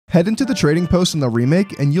Head into the trading post in the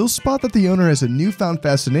remake and you'll spot that the owner has a newfound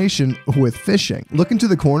fascination with fishing. Look into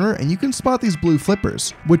the corner and you can spot these blue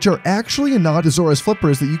flippers, which are actually a nod to Zora's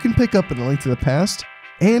flippers that you can pick up in A Link to the Past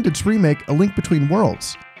and its remake, A Link Between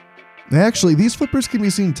Worlds. Actually, these flippers can be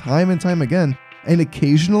seen time and time again, and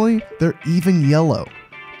occasionally they're even yellow.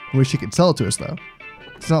 I wish he could sell it to us though.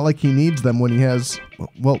 It's not like he needs them when he has,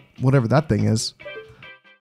 well, whatever that thing is.